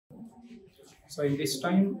So in this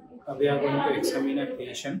time, we are going to examine a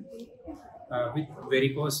patient with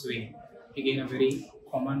varicose vein. Again, a very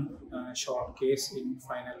common short case in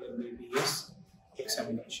final MBBS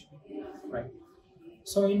examination, right?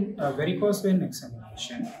 So in varicose vein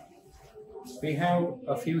examination, we have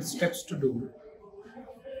a few steps to do.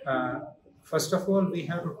 First of all, we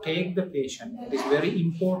have to take the patient. It is very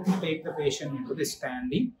important to take the patient into the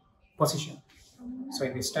standing position. So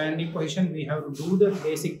in the standing position, we have to do the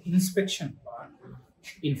basic inspection part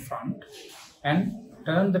in front and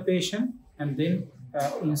turn the patient and then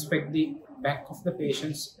inspect the back of the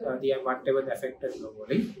patient's whatever the affected lower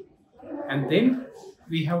limb. And then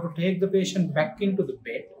we have to take the patient back into the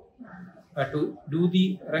bed to do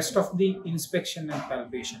the rest of the inspection and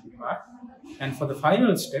palpation part. And for the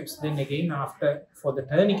final steps, then again for the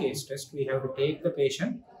tourniquet test, we have to take the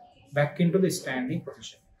patient back into the standing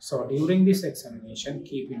position. So during this examination,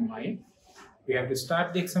 keep in mind, we have to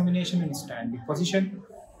start the examination in standing position,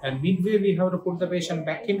 and midway we have to put the patient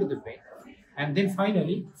back into the bed. And then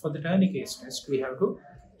finally, for the tourniquet test, we have to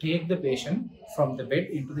take the patient from the bed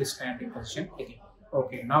into the standing position again.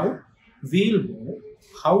 Okay, now we'll know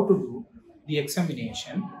how to do the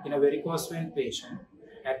examination in a varicose vein patient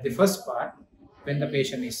at the first part when the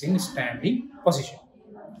patient is in standing position.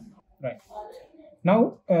 Right.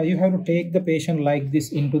 Now you have to take the patient like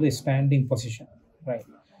this into the standing position. Right.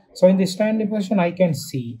 So in the standing position, I can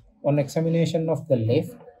see on examination of the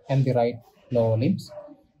left and the right lower limbs.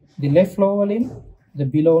 The left lower limb, the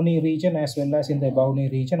below knee region as well as in the above knee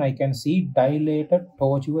region, I can see dilated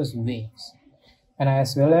tortuous veins. And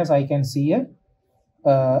as well as I can see a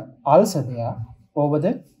ulcer there over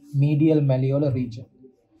the medial malleolar region.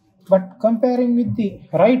 But comparing with the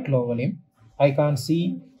right lower limb, I can't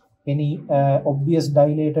see any obvious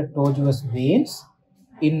dilated tortuous veins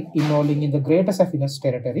involving in the greater saphenous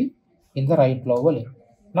territory in the right lower limb.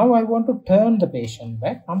 Now I want to turn the patient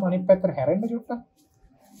back.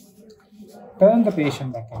 Turn the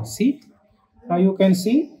patient back and see. Now you can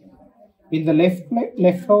see in the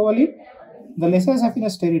left lower limb, the lesser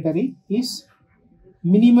saphenous territory is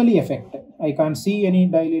minimally affected. I can't see any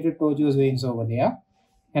dilated tortuous veins over there.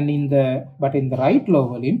 And in the right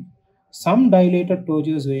lower limb, some dilated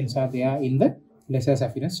tortuous veins are there in the lesser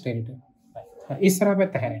saphenous territory.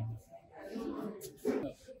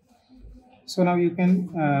 So now you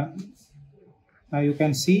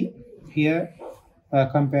can see here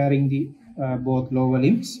comparing the both lower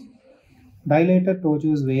limbs. Dilated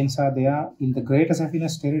tortuous veins are there in the greater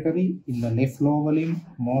saphenous territory in the left lower limb.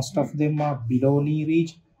 Most of them are below knee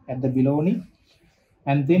region, at the below knee.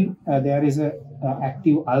 And then there is a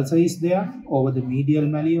active ulcer is there over the medial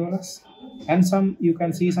malleolus, and you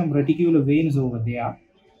can see some reticular veins over there,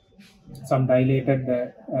 some dilated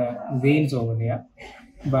veins over there.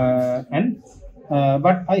 But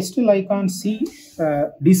I can't see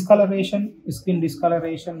discoloration, skin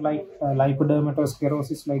discoloration like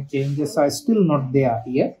lipodermatosclerosis like changes are still not there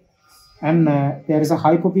here. And there is a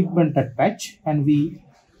hypopigmented patch, and we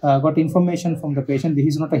got information from the patient this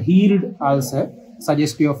is not a healed ulcer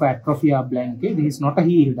suggestive of atrophy or blanket. This is not a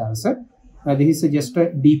healed ulcer. This is just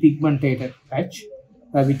a depigmented patch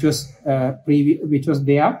which was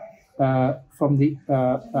there from the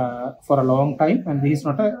for a long time, and this is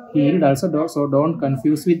not a healed ulcer, so don't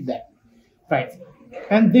confuse with that, right?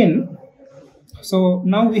 And then so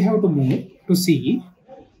now we have to move to see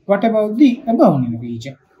what about the above knee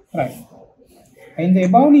region, right? In the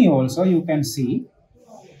above knee also you can see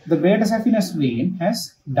the greater saphenous vein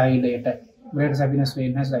has dilated.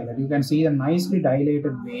 You can see the nicely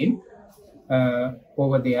dilated vein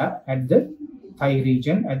over there at the thigh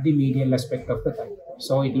region, at the medial aspect of the thigh.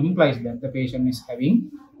 So it implies that the patient is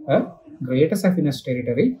having a greater saphenous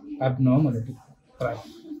territory abnormality, right?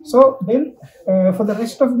 So then for the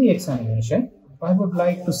rest of the examination, I would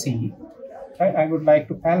like to see, I would like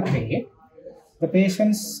to palpate the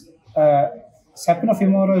patient's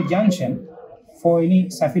saphenofemoral junction for any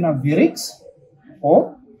saphenous virics,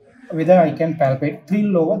 or whether I can palpate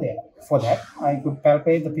thrill over there. For that, I could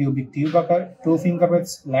palpate the pubic tubercle, 2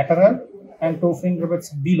 fingertips lateral and 2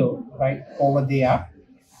 fingertips below, right over there.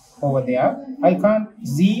 I can't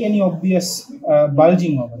see any obvious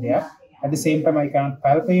bulging over there. At the same time, I can't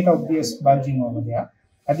palpate obvious bulging over there.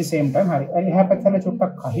 At the same time, I have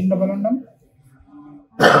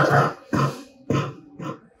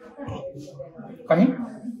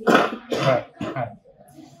right.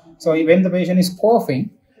 So when the patient is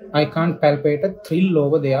coughing, I can't palpate a thrill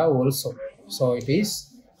over there also. So it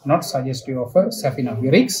is not suggestive of a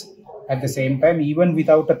saphenophyrics. At the same time, even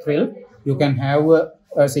without a thrill, you can have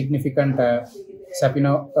a significant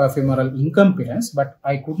saphenofemoral incompetence, but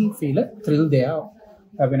I couldn't feel a thrill there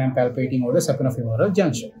when I'm palpating over the sacrofemoral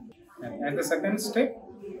junction. And at the second step,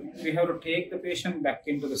 we have to take the patient back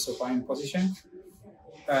into the supine position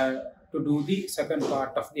to do the second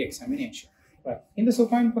part of the examination. Right. In the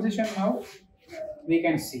supine position now, we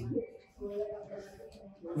can see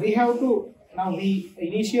we have to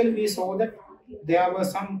initially we saw that there were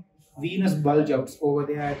some venous bulge outs over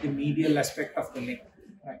there at the medial aspect of the leg.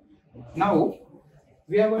 Right. Now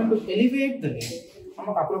we are going to elevate the leg.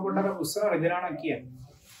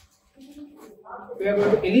 We are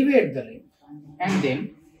going to elevate the limb, and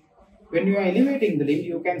then when you are elevating the limb,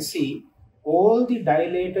 you can see all the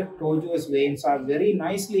dilated tortuous veins are very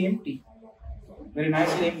nicely empty.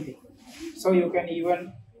 So you can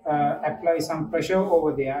even apply some pressure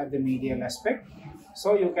over there at the medial aspect.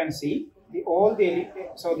 So you can see the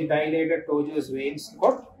dilated tortuous veins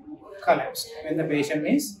got collapsed when the patient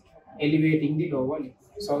is elevating the lower limb.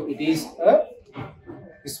 So it is a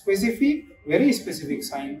very specific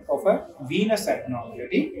sign of a venous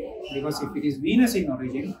abnormality, because if it is venous in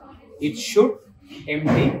origin, it should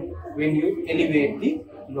empty when you elevate the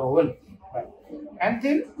lower limb. Right. And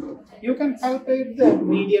then you can palpate the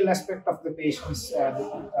medial aspect of the patient's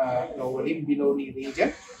lower limb, below knee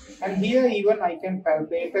region, and here even I can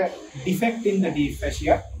palpate a defect in the deep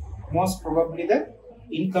fascia, most probably the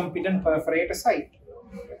incompetent perforator site.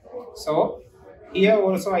 So here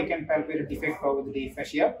also I can palpate a defect over the deep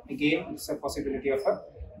fascia. Again, it's a possibility of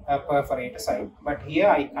a perforator site, but here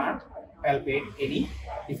I can't palpate any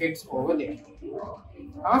defects over there.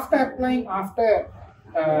 After applying, after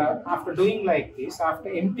doing like this, after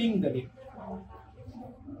emptying the limb,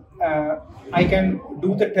 I can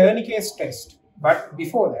do the tourniquet test. But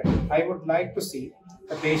before that, I would like to see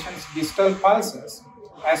the patient's distal pulses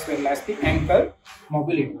as well as the ankle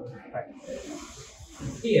mobility. Right.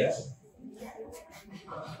 Here,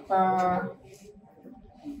 I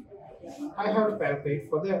have to palpate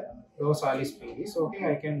for the dorsalis pedis. Okay,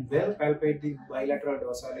 I can well palpate the bilateral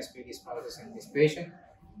dorsalis pedis pulses in this patient,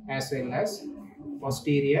 as well as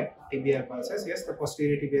posterior tibial pulses. Yes, the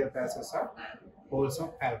posterior tibial pulses are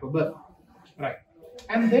also palpable. Right.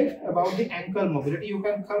 And then about the ankle mobility, you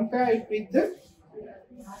can compare it with the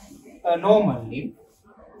normal limb.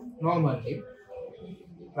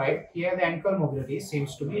 Right. Here the ankle mobility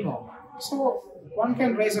seems to be normal. So one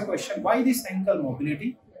can raise a question, why this ankle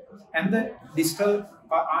mobility and the distal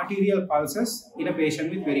arterial pulses in a patient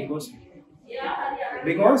with varicose vein?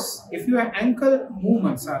 Because if your ankle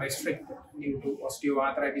movements are restricted due to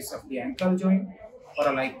osteoarthritis of the ankle joint or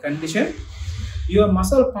a like condition, your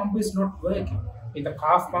muscle pump is not working. The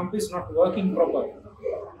calf pump is not working properly.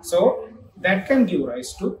 So that can give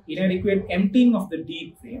rise to inadequate emptying of the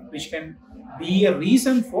deep vein, which can be a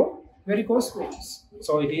reason for varicose veins.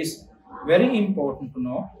 So it is very important to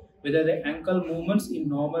know whether the ankle movements in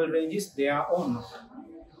normal range is there or not.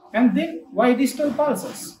 And then why distal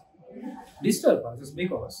pulses? Distal pulses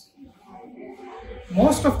because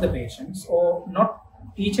most of the patients, or not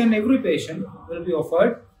each and every patient, will be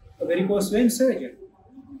offered a varicose vein surgery.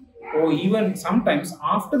 Or even sometimes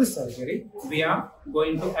after the surgery, we are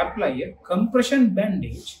going to apply a compression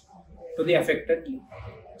bandage to the affected limb.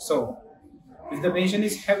 So if the patient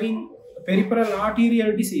is having peripheral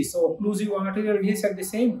arterial disease, so occlusive arterial disease at the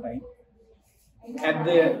same time,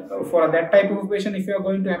 for that type of patient, if you are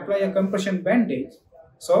going to apply a compression bandage,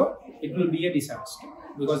 so it will be a disaster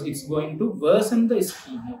because it's going to worsen the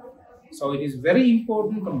ischemia. So it is very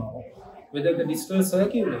important to know whether the distal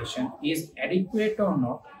circulation is adequate or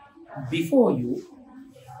not before you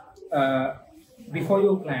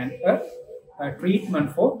plan a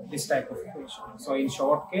treatment for this type of patient. So in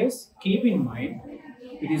short case, keep in mind,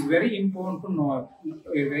 it is very important to know,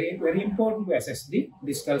 very important to assess the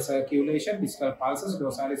distal circulation, distal pulses,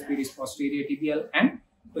 dorsalis pedis, posterior tibial, and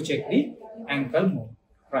to check the ankle movement.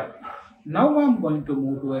 Right. Now I am going to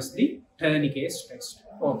move towards the tourniquet test.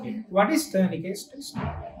 Okay. What is tourniquet test?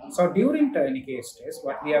 So during tourniquet test,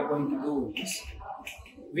 what we are going to do is,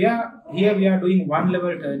 we are doing one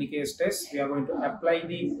level tourniquet test. We are going to apply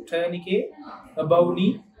the tourniquet above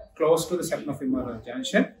knee, close to the sacrofemoral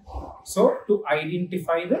junction. So to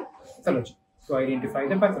identify the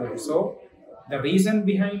pathology. So the reason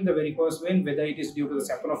behind the varicose vein, whether it is due to the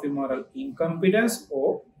sacrofemoral incompetence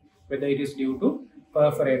or whether it is due to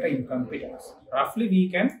perforator incompetence. Roughly we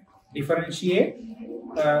can differentiate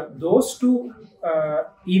those two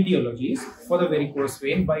etiologies for the varicose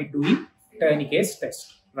vein by doing tourniquet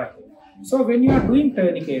test. Right. So when you are doing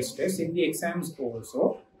tourniquet test in the exams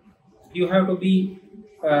also, you have to be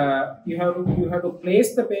you have to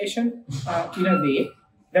place the patient in a way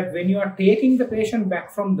that when you are taking the patient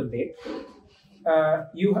back from the bed,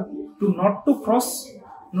 you have to not to cross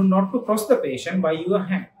not to cross the patient by your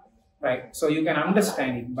hand, right? So you can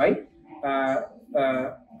understand it by,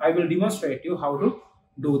 I will demonstrate you how to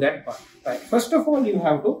do that part, right? First of all, you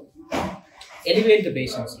have to elevate the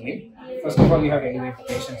patient's limb. First of all, you have to elevate the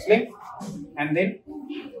patient's limb, and then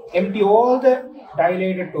empty all the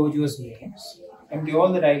dilated tortuous veins. Empty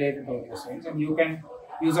all the dilated tortuous veins, and you can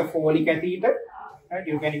use a Foley catheter, right?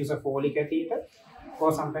 You can use a Foley catheter,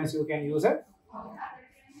 or sometimes you can use a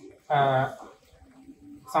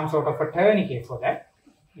some sort of a tourniquet for that.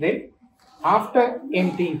 Then, after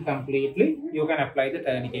emptying completely, you can apply the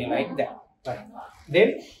tourniquet like that. Right.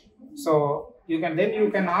 Then, so you can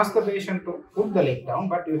ask the patient to put the leg down,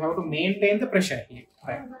 but you have to maintain the pressure here.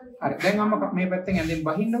 Right. Alright. Then I'm may and then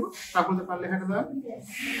bahinda takul the palle hada.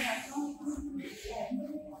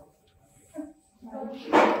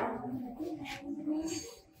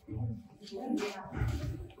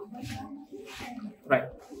 Right.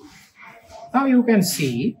 Now you can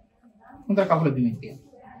see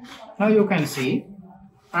now you can see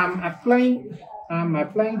I'm applying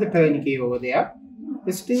the tourniquet over there.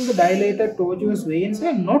 Still the dilated tortuous veins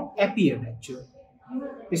have not appeared actually.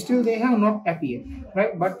 Still they have not appeared,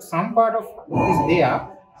 right? But some part of it is there.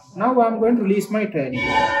 Now I'm going to release my tourniquet.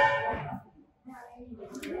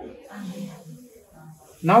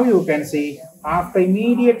 Now you can see after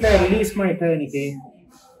immediately I release my tourniquet,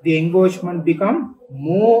 the engorgement become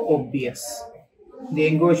more obvious. The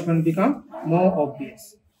engorgement become more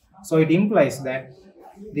obvious. So it implies that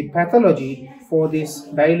the pathology for this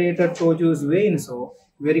dilated tortuous veins or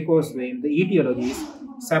varicose vein, the etiology is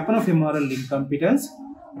saphenofemoral incompetence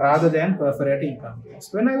rather than perforating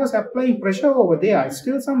incompetence. When I was applying pressure over there,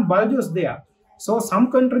 still some bulges there. So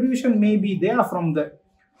some contribution may be there from the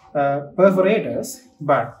perforators,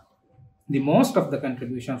 but the most of the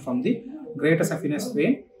contribution from the greater saphenous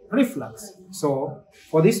vein reflux. So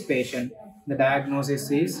for this patient, the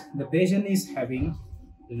diagnosis is the patient is having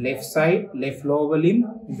left side, left lower limb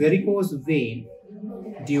varicose vein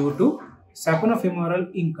due to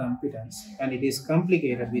saphenofemoral incompetence, and it is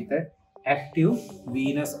complicated with an active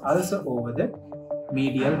venous ulcer over the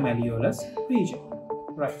medial malleolus region.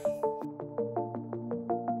 Right.